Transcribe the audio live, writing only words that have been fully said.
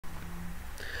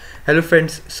Hello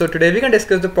friends, so today we can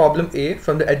discuss the problem A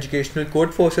from the educational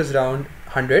Codeforces round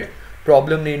 100,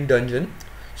 problem named dungeon.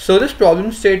 So this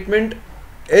problem statement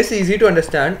is easy to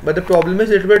understand, but the problem is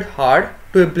a little bit hard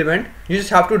to implement. You just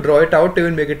have to draw it out to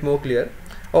even make it more clear.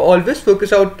 Always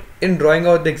focus out in drawing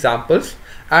out the examples,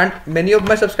 and many of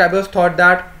my subscribers thought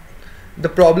that the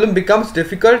problem becomes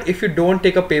difficult if you don't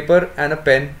take a paper and a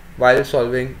pen while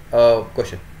solving a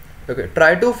question. Okay,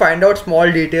 try to find out small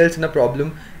details in a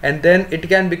problem, and then it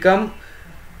can become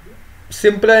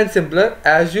simpler and simpler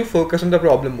as you focus on the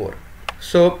problem more.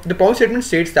 So the problem statement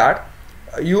states that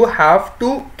you have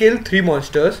to kill 3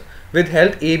 monsters with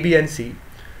health A, B and C.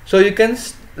 So you can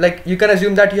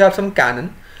assume that you have some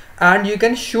cannon and you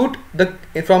can shoot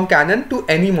from cannon to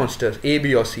any monsters A,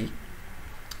 B or C,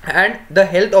 and the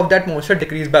health of that monster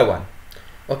decreased by 1.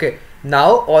 Okay, now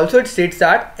also it states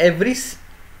that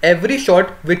every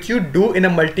shot which you do in a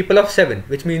multiple of 7,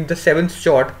 which means the 7th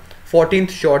shot,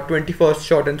 14th shot, 21st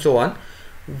shot and so on,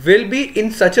 will be in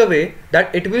such a way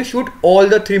that it will shoot all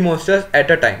the 3 monsters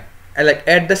at a time,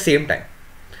 at the same time.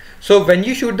 So when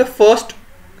you shoot the first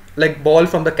ball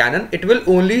from the cannon, it will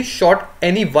only shot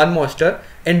any one monster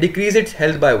and decrease its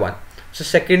health by 1. So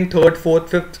second, third, fourth,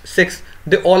 fifth, sixth,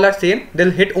 they all are same. They'll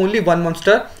hit only one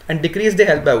monster and decrease their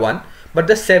health by 1. But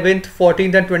the 7th,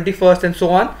 14th and 21st and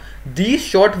so on, these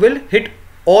shot will hit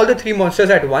all the 3 monsters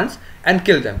at once and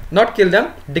kill them. Not kill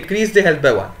them, decrease their health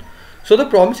by 1. So the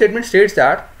problem statement states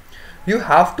that you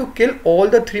have to kill all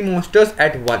the 3 monsters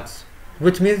at once,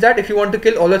 which means that if you want to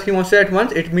kill all the 3 monsters at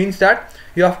once, it means that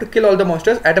you have to kill all the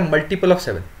monsters at a multiple of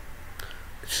 7.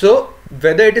 So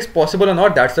whether it is possible or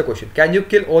not, that's the question. Can you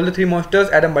kill all the 3 monsters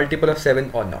at a multiple of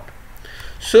 7 or not?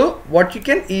 So what you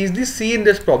can easily see in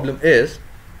this problem is,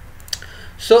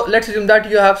 so let's assume that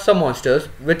you have some monsters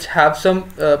which have some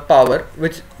power,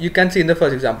 which you can see in the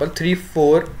first example, 3,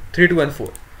 4, 3, 2 and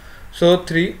 4. So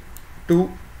 3,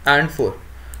 2 and 4.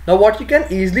 Now what you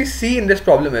can easily see in this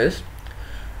problem is,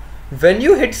 when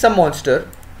you hit some monster,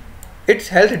 its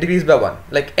health decreases by 1,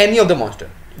 like any of the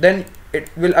monster, then it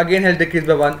will again health decrease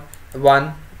by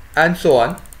 1 and so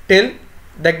on, till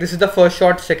this is the first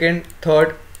shot, second,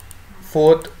 third,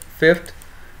 fourth, fifth,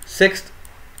 sixth,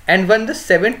 and when the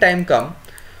 7th time comes,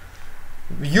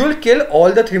 you'll kill all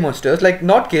the 3 monsters,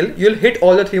 not kill, you'll hit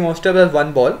all the 3 monsters with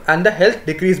one ball and the health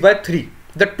decrease by 3.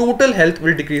 The total health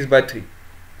will decrease by 3.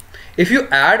 If you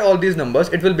add all these numbers,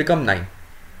 it will become 9.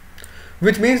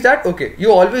 Which means that, okay,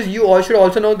 you all should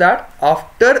also know that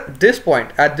after this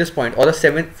point, at this point, or the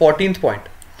 14th point,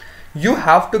 you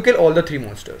have to kill all the 3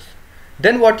 monsters.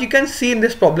 Then what you can see in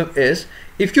this problem is,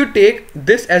 if you take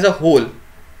this as a whole,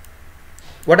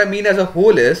 what I mean as a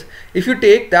whole is, if you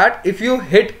take that, if you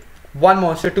hit 1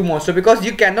 monster, 2 monster, because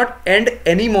you cannot end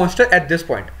any monster at this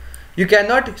point. You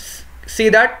cannot say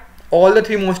that all the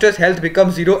 3 monsters health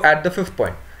becomes 0 at the 5th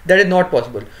point. That is not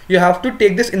possible. You have to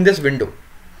take this in this window.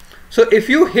 So if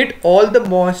you hit all the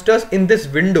monsters in this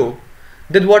window,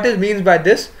 then what it means by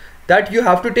this, that you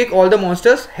have to take all the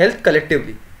monsters health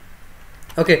collectively.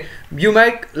 Okay, you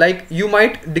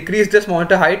might decrease this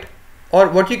monster height, or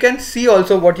what you can see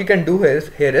also, what you can do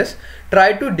here is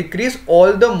try to decrease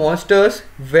all the monsters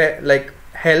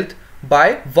health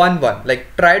by 1.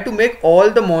 Try to make all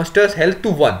the monsters health to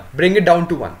 1, bring it down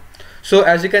to 1. So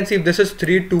as you can see, if this is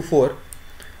 3, 2, 4,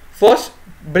 first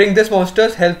bring this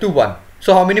monster's health to 1.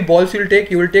 So how many balls you will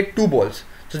take? You will take 2 balls,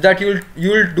 so that you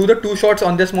will do the 2 shots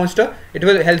on this monster, it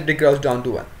will health decrease down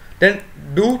to 1. Then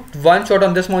do 1 shot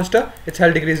on this monster, its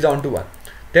health decrease down to 1.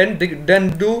 Then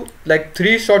do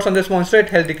 3 shots on this monster, it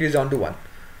health decrease down to 1.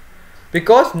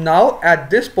 Because now at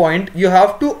this point you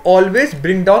have to always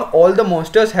bring down all the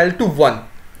monsters health to 1.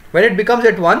 When it becomes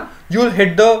at 1, you will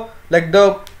hit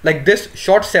this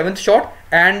shot, 7th shot,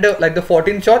 and the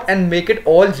 14th shot, and make it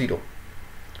all 0.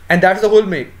 And that's the whole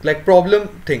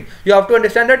problem thing. You have to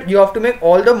understand that you have to make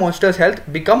all the monsters health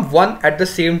become 1 at the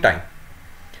same time.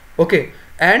 Okay,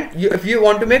 and if you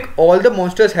want to make all the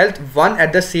monsters health 1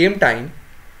 at the same time,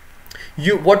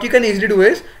 what you can easily do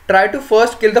is try to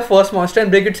first kill the first monster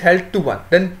and bring its health to 1,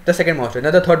 then the second monster,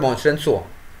 then the third monster, and so on.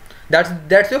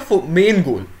 That's your main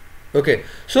goal. Okay,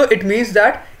 so it means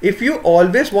that if you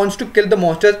always want to kill the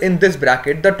monsters in this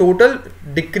bracket, the total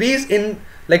decrease in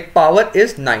power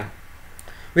is 9.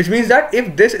 Which means that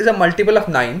if this is a multiple of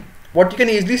 9, what you can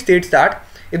easily state that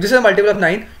if this is a multiple of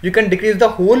 9, you can decrease the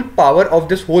whole power of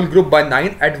this whole group by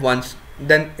 9 at once.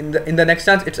 Then in the next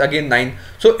chance, it's again 9.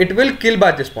 So it will kill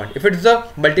by this point. If it is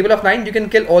a multiple of 9, you can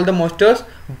kill all the monsters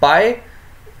by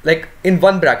in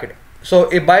one bracket. So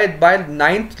if by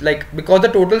 9th, because the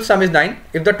total sum is 9,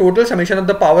 if the total summation of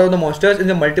the power of the monsters is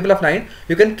a multiple of 9,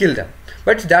 you can kill them.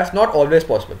 But that's not always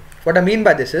possible. What I mean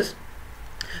by this is,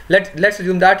 Let's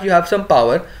assume that you have some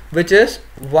power which is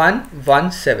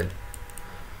 117,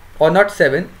 or not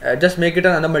 7, just make it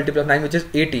another multiple of 9, which is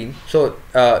 18. So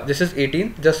this is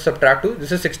 18, just subtract 2,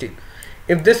 this is 16.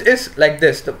 If this is like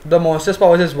this, the monster's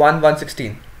power is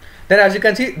 116, then as you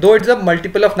can see, though it's a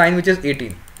multiple of 9 which is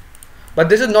 18, but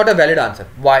this is not a valid answer.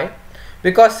 Why?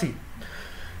 Because see,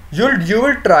 you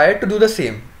will try to do the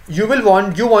same. You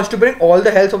want to bring all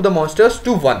the health of the monsters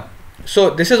to 1. So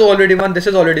this is already 1, this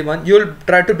is already 1. You will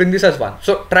try to bring this as 1.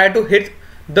 So try to hit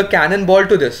the cannonball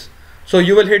to this. So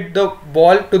you will hit the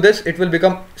ball to this, it will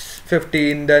become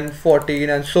 15, then 14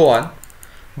 and so on.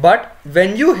 But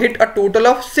when you hit a total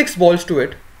of 6 balls to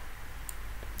it,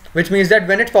 which means that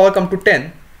when its power comes to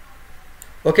 10,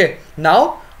 okay,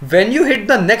 now when you hit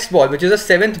the next ball, which is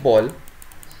the 7th ball,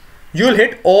 you will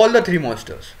hit all the 3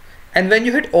 monsters. And when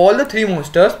you hit all the 3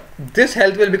 monsters, this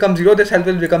health will become 0, this health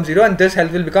will become 0, and this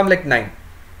health will become like 9.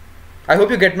 I hope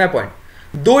you get my point.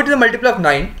 Though it is a multiple of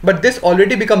 9, but this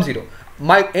already becomes 0.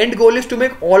 My end goal is to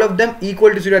make all of them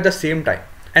equal to 0 at the same time,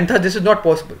 and thus this is not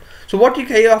possible. So what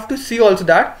you have to see also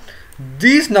that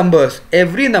these numbers,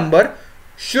 every number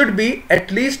should be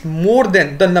at least more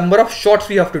than the number of shots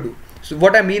we have to do. So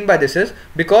what I mean by this is,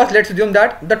 because let's assume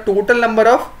that the total number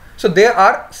of, so there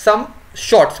are some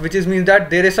shots, which means that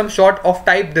there is some shot of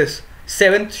type this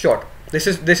 7th shot. This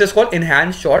is called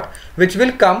enhanced shot, which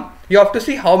will come. You have to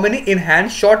see how many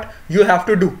enhanced shot you have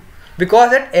to do,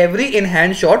 because at every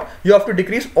enhanced shot you have to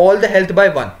decrease all the health by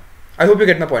 1. I hope you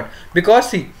get my point. Because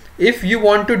see, if you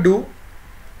want to do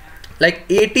like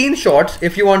 18 shots,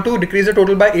 if you want to decrease the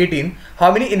total by 18,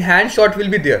 how many enhanced shots will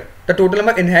be there? The total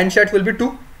number of enhanced shots will be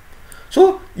 2.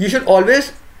 So you should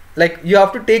always, like, you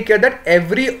have to take care that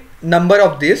every number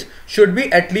of this should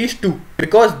be at least 2,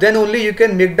 because then only you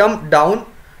can make them down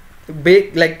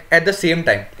like at the same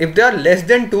time. If they are less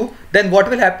than 2, then what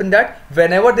will happen that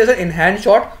whenever there's an enhanced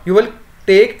shot, you will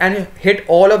take and hit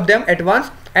all of them at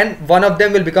once, and one of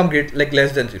them will become like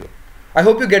less than 0. I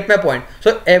hope you get my point.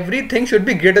 So everything should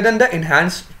be greater than the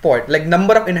enhanced spot, like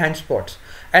number of enhanced spots,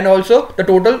 and also the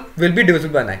total will be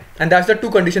divisible by 9, and that's the 2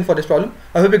 conditions for this problem.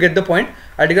 I hope you get the point.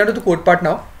 I'll take on to the code part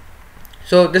now.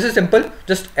 So this is simple,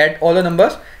 just add all the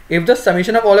numbers. If the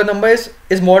summation of all the numbers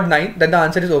is mod 9, then the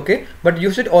answer is okay, but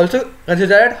you should also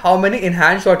consider how many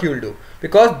enhanced shot you will do,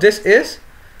 because this is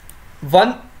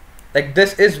one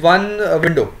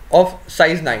window of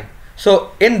size 9.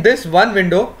 So in this one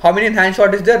window, how many enhanced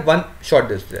shot is there? One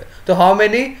shot is there. So how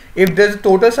many, if the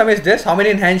total sum is this, how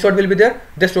many enhanced shot will be there?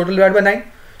 This total divided by 9.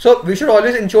 So we should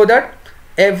always ensure that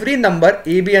every number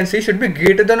A, B and C should be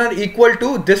greater than or equal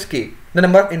to this K, the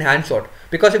number of enhanced shot.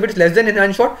 Because if it's less than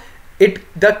enhanced shot,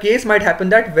 the case might happen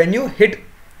that when you hit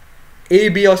A,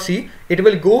 B or C, it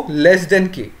will go less than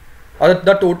K, or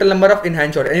the total number of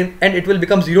enhanced shot, and it will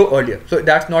become 0 earlier. So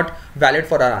that's not valid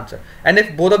for our answer. And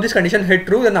if both of these conditions hit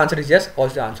true, then the answer is yes, or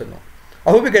the answer no.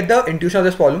 I hope you get the intuition of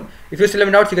this problem. If you still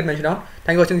have doubts, you can mention down.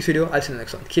 Thank you for watching this video. I'll see you in the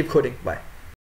next one. Keep coding. Bye.